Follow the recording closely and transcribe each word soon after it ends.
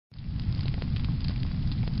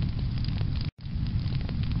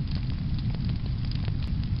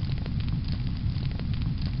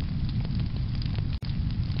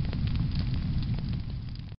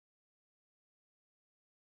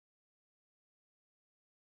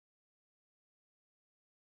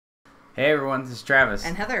Hey everyone, this is Travis.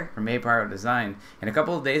 And Heather. From Pyro Design. And a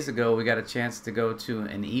couple of days ago we got a chance to go to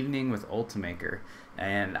an evening with Ultimaker.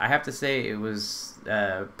 And I have to say it was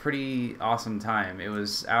a pretty awesome time. It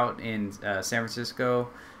was out in San Francisco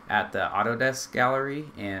at the Autodesk Gallery.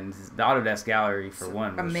 And the Autodesk Gallery, for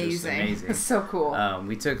one, was just amazing. It's so cool.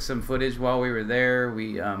 We took some footage while we were there.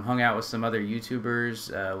 We hung out with some other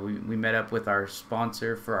YouTubers. We met up with our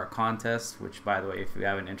sponsor for our contest, which, by the way, if you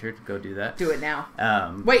haven't entered, go do that. Do it now.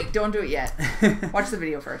 Wait, don't do it yet. Watch the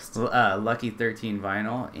video first. Lucky 13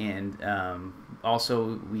 Vinyl. And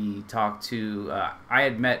also we talked to, I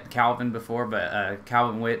had met Calvin before, but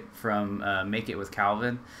Calvin Witt from Make It with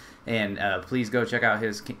Calvin. And please go check out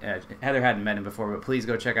his, Heather hadn't met him before, but please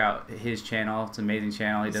go check out his channel. It's an amazing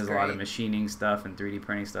channel. He does a lot of machining stuff and 3D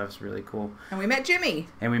printing stuff. It's really cool. And we met Jimmy.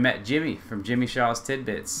 And we met Jimmy from Jimmy Shaw's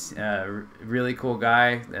Tidbits. Really cool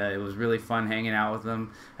guy. It was really fun hanging out with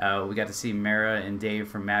him. We got to see Mara and Dave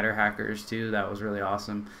from Matter Hackers too. That was really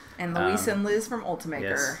awesome. And Luis and Liz from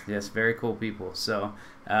Ultimaker. Yes, very cool people. So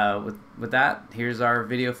with that, here's our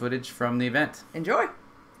video footage from the event. Enjoy.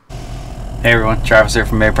 Hey everyone, Travis here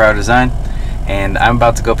from Pyro Design, and I'm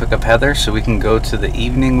about to go pick up Heather so we can go to the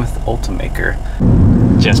evening with Ultimaker.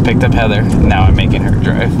 Just picked up Heather, now I'm making her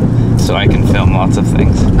drive so I can film lots of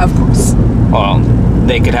things. Of course. Well,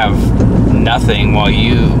 they could have nothing while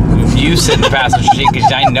you sit in the passenger seat,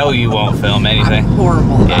 because I know you won't film anything. I'm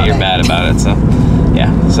horrible about Yeah, you're bad about it, so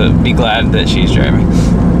yeah, so be glad that she's driving.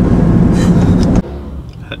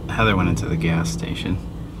 Heather went into the gas station.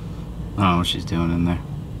 I don't know what she's doing in there.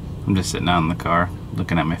 I'm just sitting out in the car,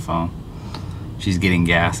 looking at my phone. She's getting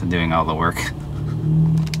gas and doing all the work.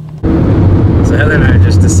 So Heather and I are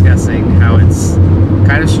just discussing how it's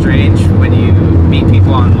kind of strange when you meet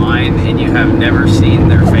people online and you have never seen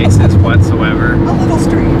their faces whatsoever. A little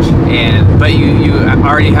strange. But you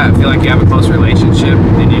already feel like you have a close relationship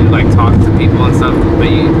and you like talk to people and stuff.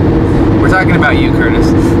 But we're talking about you, Curtis.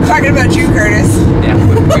 We're talking about you, Curtis. Yeah,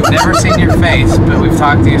 we've never seen your face, but we've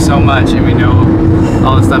talked to you so much and we know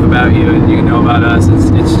all the stuff about you and you know about us. It's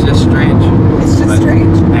just strange. It's just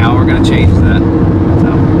strange. Now we're gonna change that.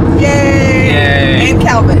 So. Yay! Yay! And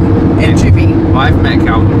Calvin and Jimmy. Well, I've met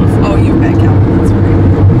Calvin before. Oh, you've met Calvin. That's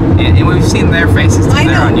right. And we've seen their faces too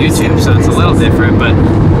there on YouTube, so it's a little different, but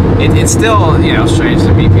it's still, you know, strange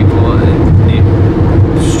to meet people.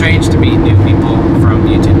 Strange to meet new people from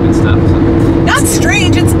YouTube and stuff. So. Not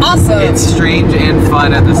strange, it's awesome. It's strange and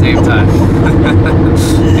fun at the same time.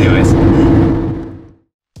 Anyways.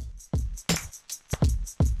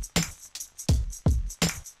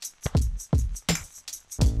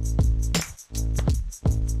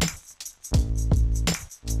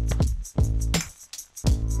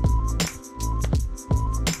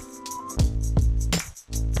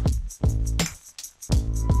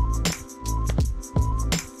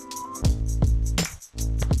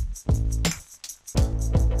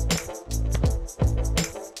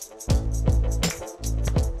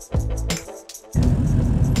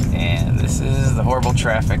 This is the horrible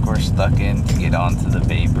traffic we're stuck in to get onto the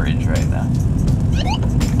Bay Bridge right now.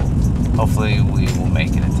 Hopefully we will make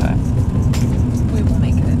it in time. We will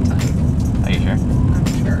make it in time. Are you sure? I'm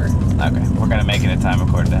sure. Okay, we're gonna make it in time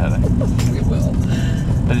according to Heather. We will.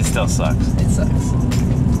 But it still sucks. It sucks.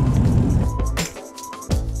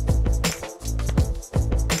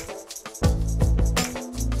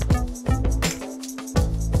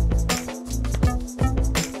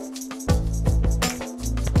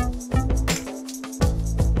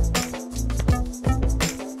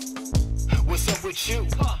 What's up with you?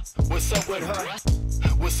 What's up with her?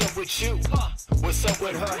 What's up with you? What's up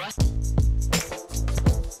with her?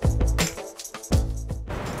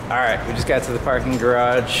 Alright, we just got to the parking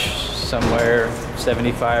garage somewhere,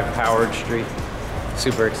 75 Howard Street.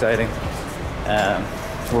 Super exciting.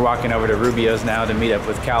 We're walking over to Rubio's now to meet up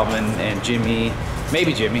with Calvin and Jimmy.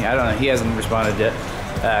 Maybe Jimmy, I don't know, he hasn't responded yet.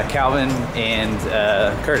 Calvin and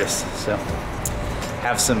Curtis. So,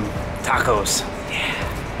 have some tacos. Yeah.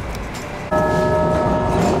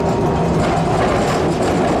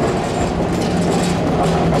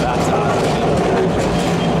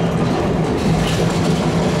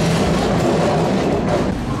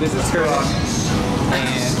 This is Curtis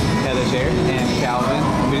and Heather's here and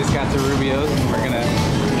Calvin. We just got to Rubio's and we're gonna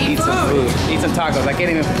eat some food. Eat some tacos. I can't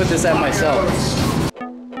even put this out myself.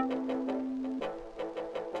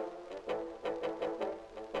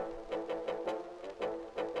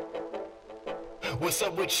 What's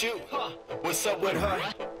up with you? What's up with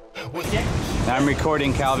her? Now I'm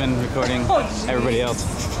recording Calvin, recording everybody else.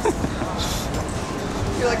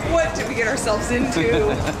 You're like, what did we get ourselves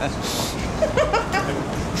into?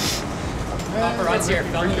 Paparazzi are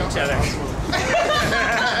filming each other.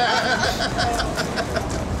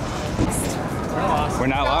 We're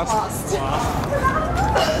not lost? And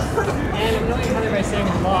I'm knowing Heather by saying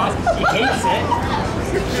we're lost. He hates it.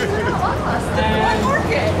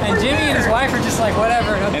 And Jimmy and his wife are just like,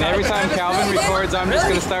 whatever. And every time Calvin records, I'm just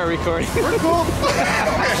gonna start recording. We're cool.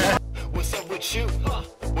 What's up with you?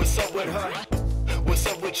 What's up with her? What's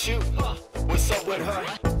up with you? What's up with her?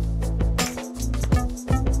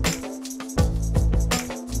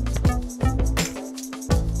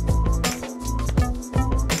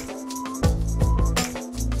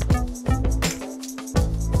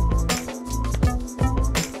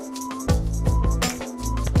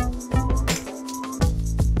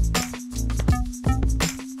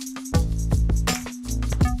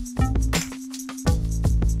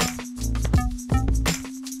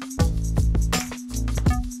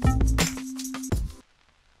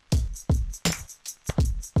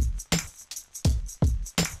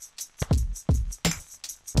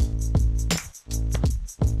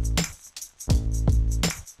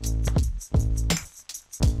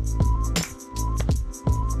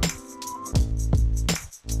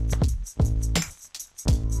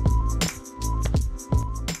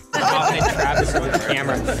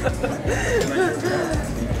 Camera.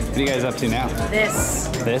 What are you guys up to now? This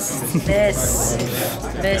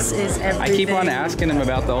is everything. I keep on asking them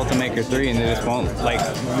about the Ultimaker 3 and they just won't, like,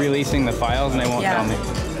 releasing the files and they won't tell me.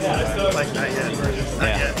 Like, not yet.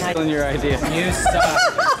 Not yet. Your idea. You suck.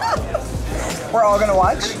 We're all gonna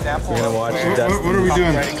watch. We're gonna watch Dustin. What are we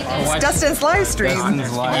doing? It's Dustin's live stream.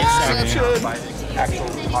 Dustin's live stream.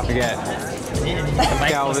 We got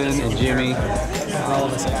Calvin and Jimmy,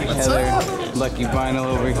 Heather, Lucky Vinyl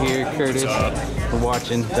over here, Curtis. We're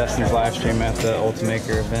watching Dustin's live stream at the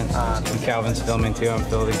Ultimaker event. And Calvin's filming too. I'm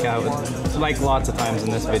filming Calvin like lots of times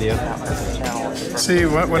in this video. See,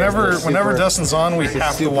 whenever Dustin's on, we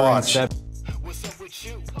have to watch. What's up with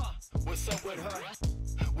you? What's up with her?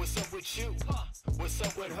 What's up with you? What's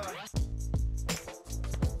up with her?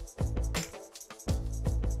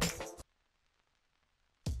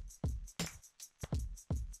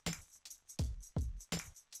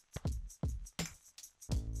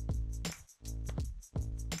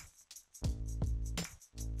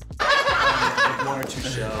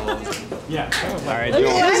 Yeah. All right,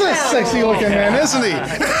 He's a sexy looking man, isn't he?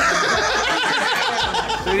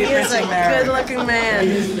 He is a good-looking man.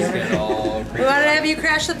 We want to have you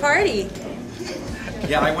crash the party.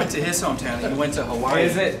 Yeah, I went to his hometown. He went to Hawaii.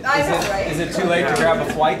 Is it too late to grab a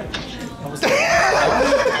flight?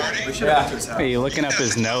 We should have to his house. Are you looking up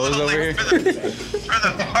his nose over here? For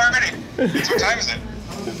the party. What time is it?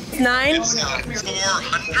 9? It's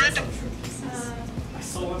 400.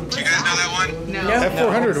 Do you guys know that one? No.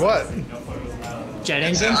 F400 what? Jet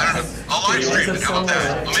engine? I don't know. I'll live stream it. How about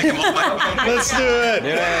that? I'll make him all my. Let's do it. Do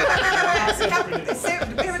it.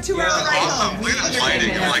 We have a 2 hour ride Awesome. home. Look at this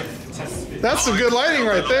lighting. I'm like, That's some good lighting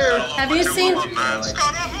right there. Have you seen...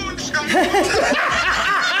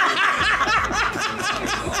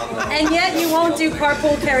 And yet you won't do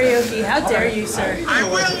carpool karaoke. How dare you, sir? I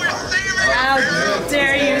will. We're singing right How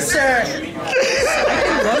dare you, sir?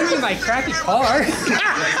 Loan me my crappy car.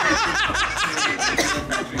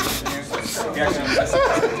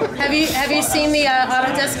 Have you seen the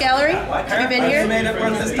Autodesk gallery? Have you been here?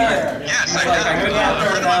 Yes, I did.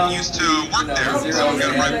 I'm used to work there, so I'm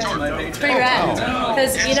gonna run tour. It's pretty rad.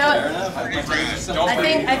 Because you know,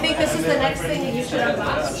 I think this is the next thing that you should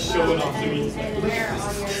unbox and wear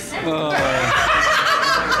on your set.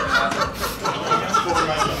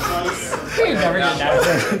 You never did that.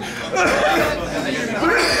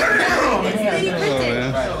 It's 3D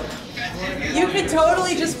printed. You could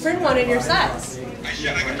totally just print one in your size.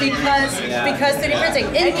 Because 3D printing.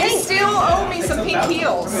 And you still owe me some pink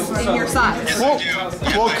heels in your size.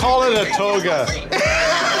 We'll call it a toga.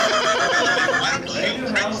 Why don't you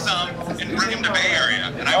print some and bring him to Bay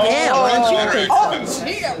Area? And I Yeah, why don't you print Oh,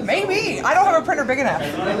 gee, maybe. I don't have a printer big enough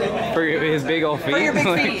For his big old feet. for your big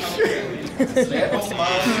Like, feet. We'll figure it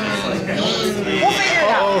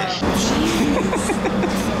out.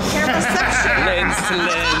 Camera section. lens to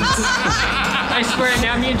lens. I swear,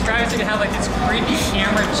 now me and Travis are gonna have like this creepy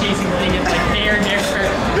camera chasing thing at like air next to her.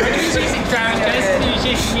 We're gonna be chasing Travis, Travis is gonna be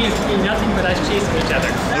chasing me. It's gonna be nothing but us chasing each other.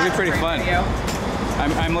 It'll be pretty fun.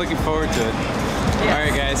 I'm looking forward to it. All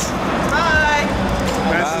right, guys. Bye.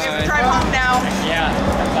 We have to drive home now. Yeah,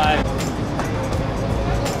 bye.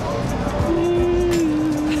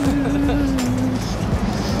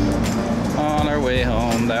 On our way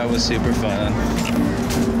home, that was super fun.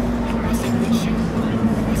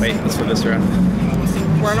 Wait, let's flip this around.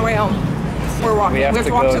 We're on our way home. We're walking. We have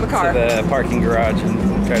to walk go to the car. to the parking garage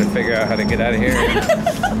and try to figure out how to get out of here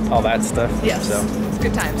and all that stuff. Yes. So It's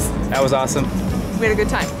good times. that was awesome. We had a good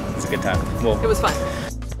time. It's a good time. Well, It was fun.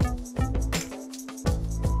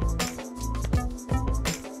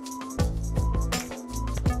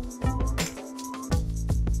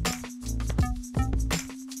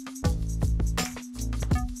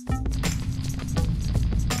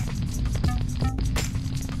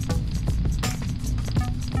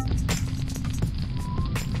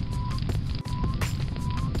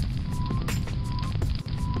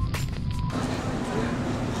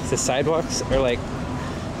 the sidewalks are like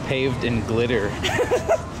paved in glitter.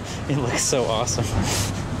 It looks so awesome.